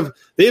 They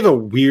have a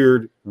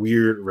weird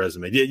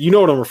resume. You know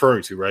what I'm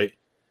referring to, right?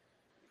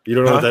 You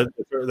don't know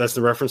what that's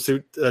the reference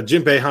to?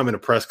 Jim Boeheim in a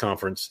press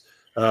conference.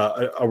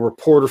 A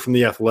reporter from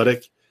The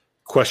Athletic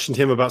questioned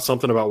him about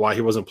something about why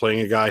he wasn't playing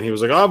a guy, and he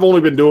was like, I've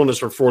only been doing this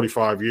for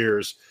 45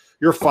 years.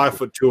 you're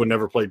 5'2" and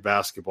never played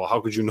basketball.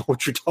 How could you know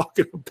what you're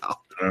talking about?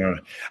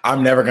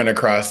 I'm never gonna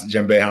cross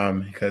Jim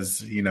Boeheim because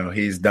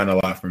he's done a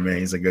lot for me.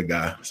 He's a good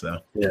guy. So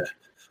yeah.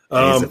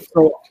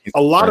 So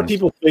a lot of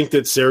people think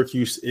that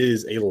Syracuse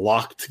is a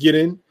lock to get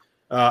in.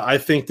 I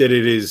think that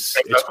it's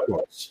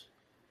close.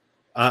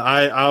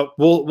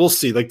 We'll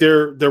see. Like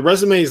their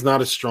resume is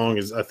not as strong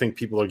as I think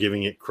people are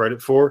giving it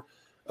credit for.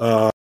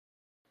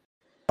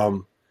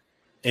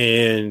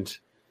 And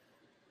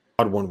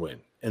had one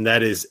win, and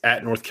that is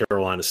at North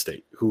Carolina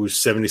State, who's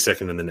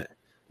 72nd in the net.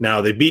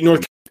 Now they beat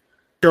North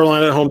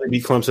Carolina at home, they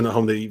beat Clemson at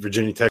home, they beat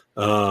Virginia Tech,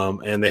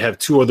 and they have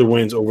 2 other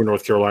wins over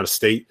North Carolina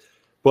State.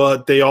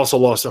 But they also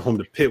lost at home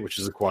to Pitt, which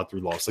is a quad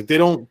 3 loss. Like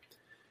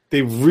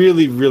they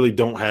really, really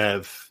don't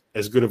have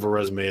as good of a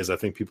resume as I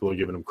think people are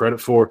giving them credit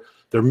for.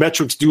 Their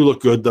metrics do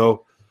look good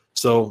though,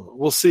 so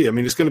we'll see. I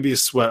mean, it's going to be a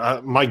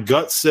sweat. My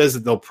gut says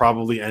that they'll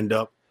probably end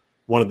up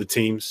one of the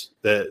teams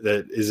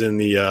that is in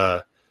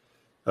the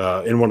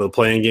in one of the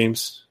playing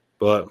games,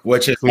 but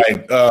which is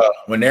like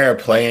when they're a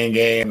playing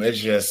game, it's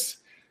just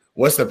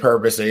what's the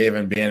purpose of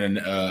even being in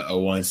a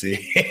 1 seed?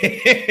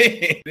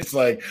 It's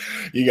like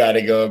you got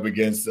to go up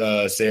against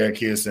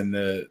Syracuse and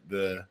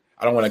the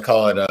I don't want to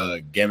call it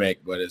a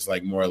gimmick, but it's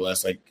like more or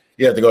less like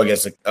you have to go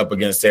up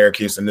against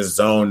Syracuse in this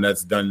zone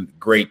that's done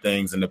great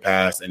things in the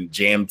past and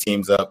jam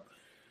teams up.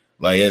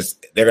 Like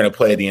they're going to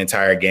play the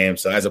entire game.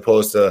 So as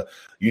opposed to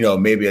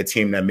maybe a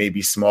team that may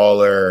be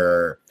smaller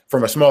or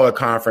from a smaller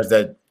conference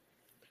that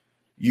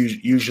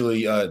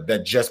usually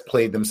that just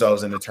played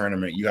themselves in the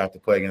tournament, you have to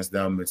play against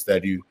them.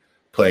 Instead, you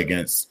play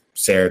against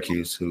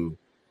Syracuse, who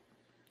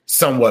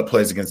somewhat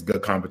plays against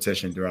good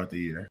competition throughout the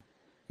year.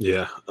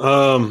 Yeah.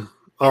 All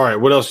right.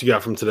 What else you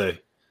got from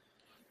today?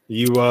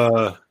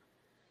 Were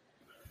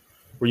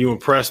you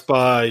impressed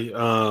by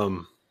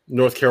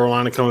North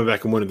Carolina coming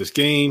back and winning this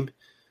game?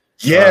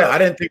 Yeah, I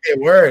didn't think they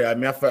were. I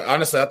mean,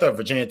 honestly, I thought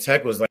Virginia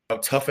Tech was like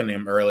out toughing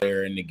them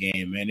earlier in the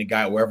game, man. They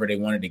got wherever they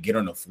wanted to get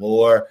on the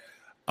floor.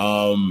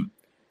 Coach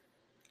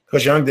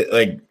Young,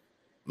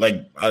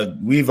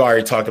 we've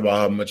already talked about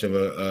how much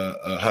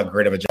of how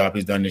great of a job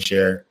he's done this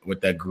year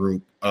with that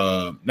group.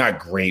 Not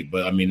great,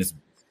 but I mean it's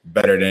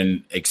better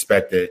than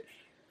expected.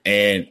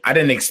 And I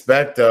didn't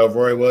expect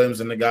Roy Williams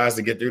and the guys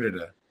to get through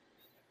today.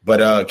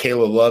 But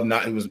Caleb Love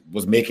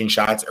was making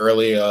shots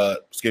early,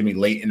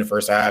 late in the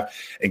first half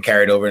and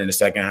carried over in the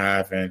second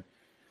half. And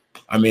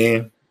I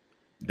mean,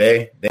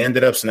 they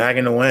ended up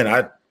snagging the win.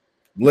 I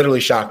literally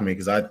shocked me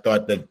because I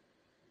thought that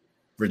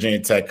Virginia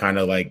Tech kind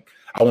of like,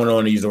 I wouldn't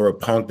want to use the word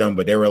punked them,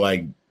 but they were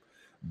like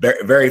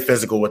very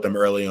physical with them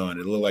early on.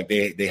 It looked like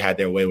they had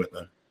their way with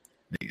them.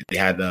 They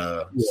had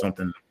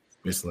something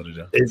misled to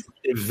them. It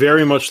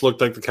very much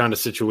looked like the kind of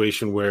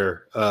situation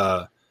where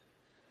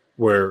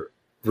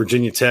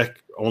Virginia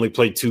Tech only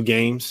played 2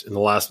 games in the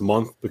last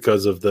month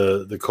because of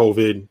the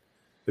COVID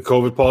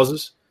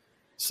pauses,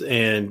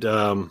 and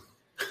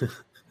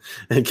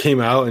and came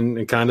out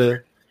and kind of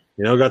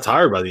got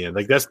tired by the end.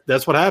 Like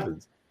that's what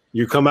happens.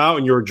 You come out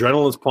and your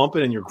adrenaline's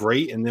pumping and you're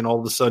great, and then all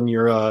of a sudden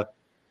you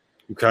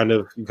kind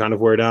of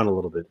wear down a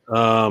little bit.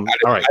 All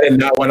right. I did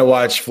not want to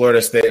watch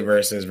Florida State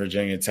versus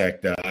Virginia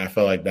Tech. Though. I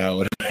felt like that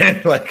would have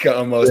been like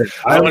almost.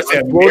 I don't want to say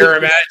a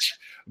mirror match,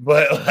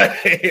 but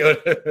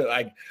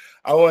like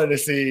I wanted to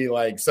see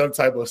like some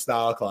type of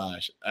style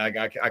clash. I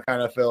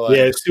kind of feel like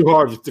it's too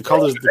hard. The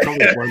colors.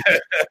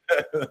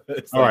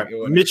 All right,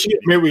 Michigan.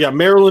 We got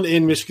Maryland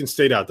and Michigan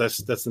State out. That's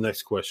the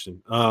next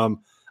question.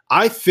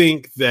 I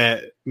think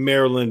that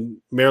Maryland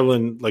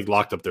like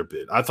locked up their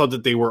bid. I thought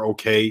that they were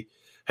okay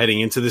heading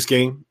into this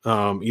game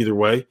either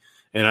way,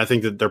 and I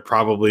think that they're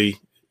probably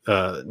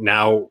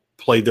now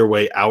played their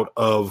way out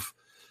of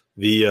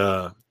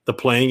the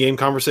playing game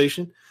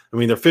conversation. I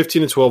mean, they're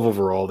 15-12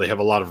 overall. They have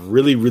a lot of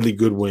really, really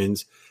good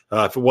wins.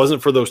 If it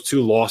wasn't for those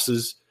 2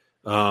 losses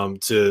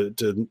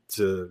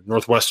to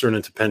Northwestern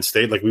and to Penn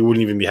State, like we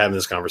wouldn't even be having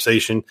this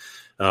conversation.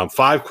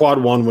 5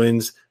 quad 1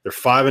 wins. They're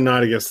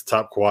 5-9 against the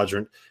top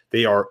quadrant.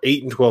 They are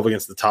 8-12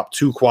 against the top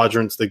 2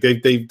 quadrants. Like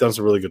they've done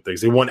some really good things.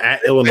 They won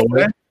at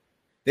Illinois.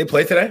 They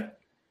played today?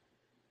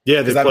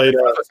 Yeah, they played.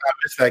 I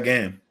missed that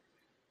game.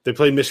 They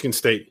played Michigan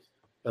State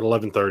at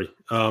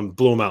 11:30.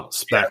 Blew them out,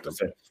 spacked them.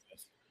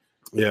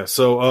 Yeah,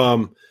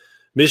 so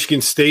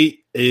Michigan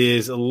State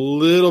is a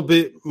little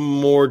bit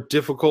more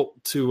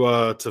difficult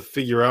to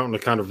figure out and to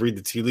kind of read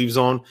the tea leaves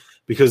on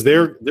because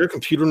their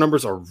computer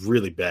numbers are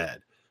really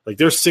bad. Like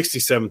they're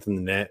 67th in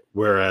the net,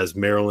 whereas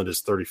Maryland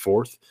is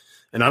 34th.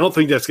 And I don't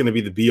think that's going to be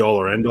the be all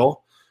or end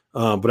all.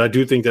 But I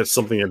do think that's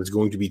something that is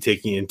going to be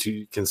taken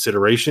into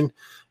consideration.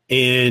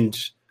 And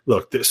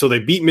look, so they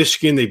beat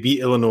Michigan, they beat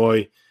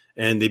Illinois,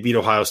 and they beat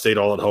Ohio State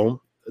all at home.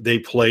 They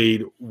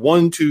played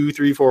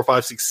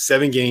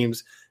 7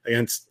 games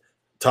against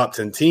top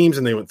 10 teams,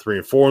 and they went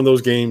 3-4 in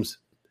those games.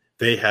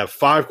 They have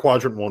 5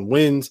 quadrant 1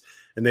 wins,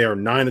 and they are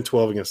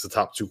 9-12 against the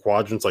top 2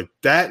 quadrants. Like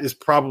that is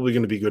probably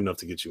going to be good enough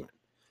to get you in.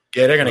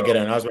 Yeah, they're going to get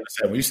in. I was going to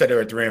say, when you said they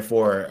were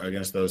 3-4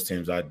 against those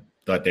teams, I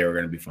thought they were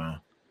going to be fine.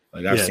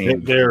 Like I've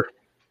seen they're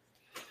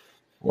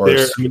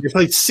Worse. They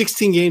played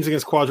 16 games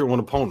against quadrant one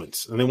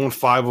opponents, and they won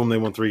 5 of them. They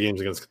won 3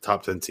 games against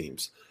top 10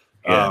 teams.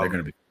 Yeah, they're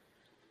going to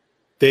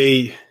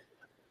be.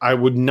 I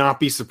would not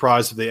be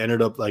surprised if they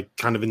ended up like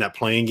kind of in that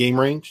playing game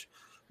range.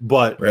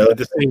 But really? At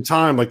the same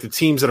time, like the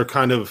teams that are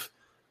kind of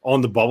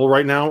on the bubble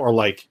right now are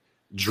like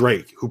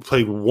Drake, who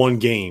played 1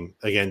 game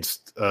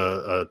against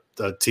a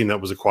team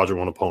that was a quadrant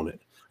one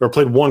opponent, or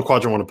played 1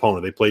 quadrant one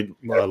opponent. They played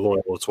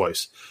Loyola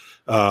twice.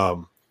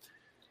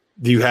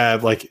 You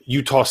have like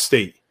Utah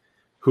State,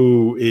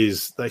 who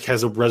is like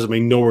has a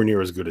resume nowhere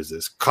near as good as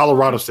this.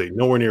 Colorado State,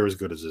 nowhere near as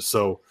good as this.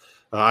 So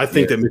I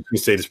think that Michigan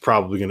State is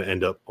probably going to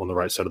end up on the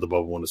right side of the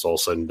bubble when it's all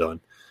said and done.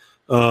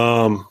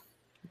 All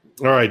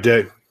right,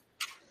 Dave.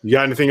 You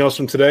got anything else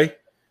from today?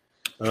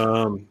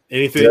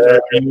 Anything?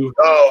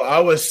 Oh, I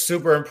was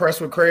super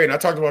impressed with Creighton. I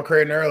talked about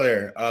Creighton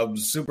earlier. I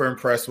was super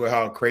impressed with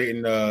how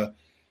Creighton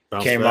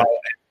came out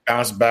and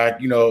bounced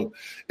back. You know,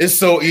 it's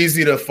so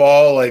easy to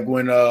fall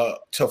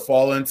to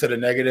fall into the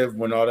negative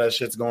when all that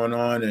shit's going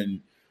on,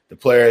 and the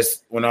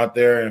players went out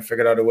there and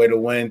figured out a way to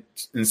win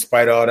in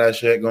spite of all that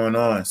shit going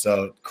on.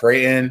 So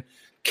Creighton,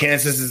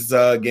 Kansas's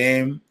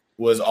game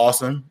was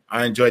awesome.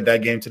 I enjoyed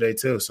that game today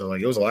too. So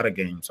it was a lot of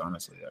games,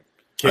 honestly.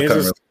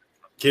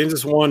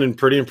 Kansas won in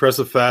pretty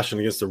impressive fashion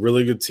against a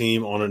really good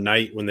team on a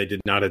night when they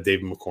did not have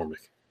David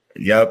McCormick.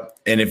 Yep.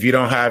 And if you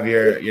don't have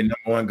your number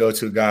one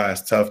go-to guy,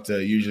 it's tough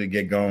to usually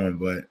get going.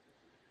 But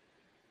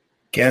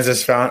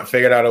Kansas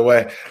figured out a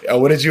way.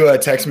 What did you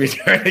text me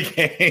during the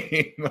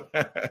game?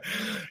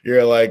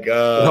 You're like,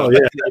 oh yeah,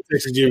 I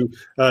texted you.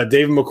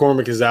 David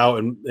McCormick is out,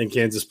 and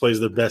Kansas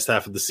plays their best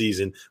half of the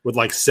season with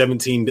like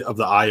 17 of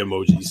the eye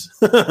emojis.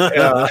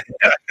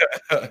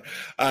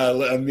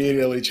 I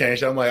immediately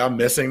changed. I'm like, I'm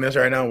missing this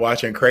right now. I'm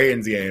watching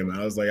Creighton's game.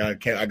 I was like,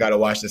 I got to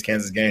watch this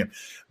Kansas game,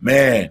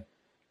 man.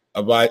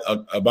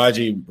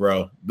 Abaji,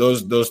 bro,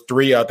 those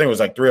 3, I think it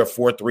was like 3 or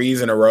 4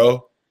 threes in a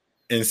row,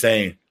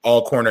 insane,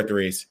 all corner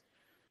threes.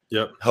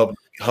 Yep, help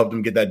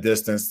them get that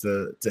distance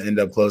to end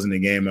up closing the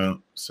game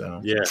out. So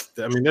yeah,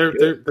 I mean they're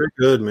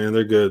good, man.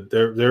 They're good.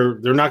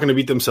 They're not going to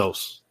beat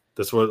themselves.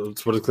 That's what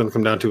it's going to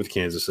come down to with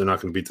Kansas. They're not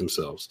going to beat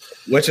themselves.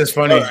 Which is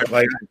funny.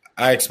 Like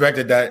I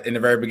expected that in the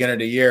very beginning of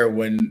the year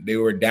when they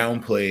were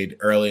downplayed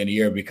early in the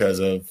year because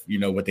of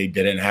what they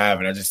didn't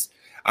have, and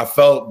I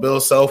felt Bill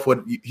Self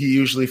he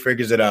usually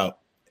figures it out.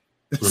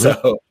 Mm-hmm.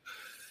 So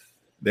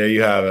there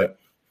you have it.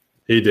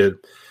 He did.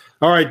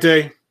 All right,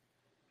 Day.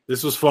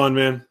 This was fun,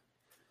 man.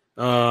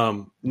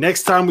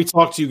 Next time we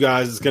talk to you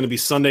guys, it's going to be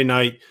Sunday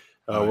night.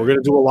 We're going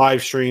to do a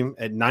live stream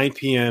at 9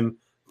 p.m.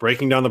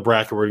 breaking down the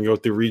bracket. We're going to go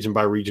through region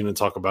by region and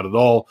talk about it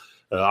all.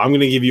 I'm going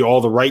to give you all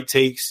the right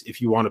takes.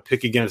 If you want to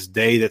pick against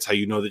Day, that's how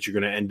you know that you're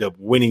going to end up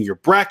winning your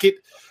bracket.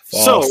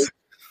 False.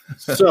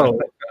 So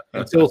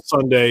until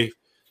Sunday,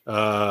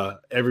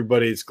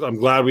 everybody, I'm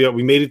glad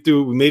we made it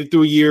through. We made it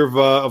through a year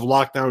of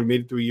lockdown. We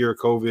made it through a year of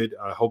COVID.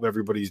 I hope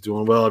everybody's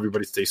doing well.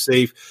 Everybody stay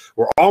safe.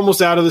 We're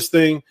almost out of this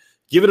thing.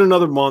 Give it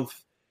another month.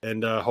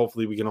 And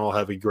hopefully we can all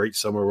have a great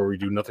summer where we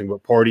do nothing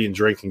but party and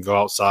drink and go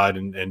outside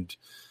and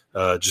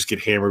just get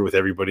hammered with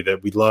everybody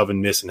that we love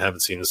and miss and haven't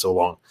seen in so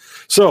long.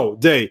 So,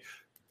 Day,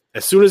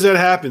 as soon as that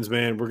happens,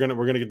 man, we're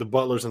gonna get the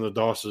Butlers and the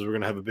Dawsons. We're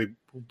gonna have a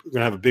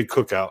big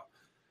cookout.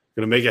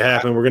 We're gonna make it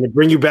happen. We're gonna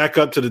bring you back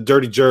up to the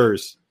Dirty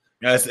Jers.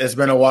 Yeah, it's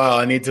been a while.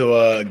 I need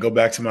to go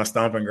back to my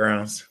stomping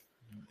grounds.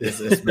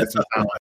 It's been some time.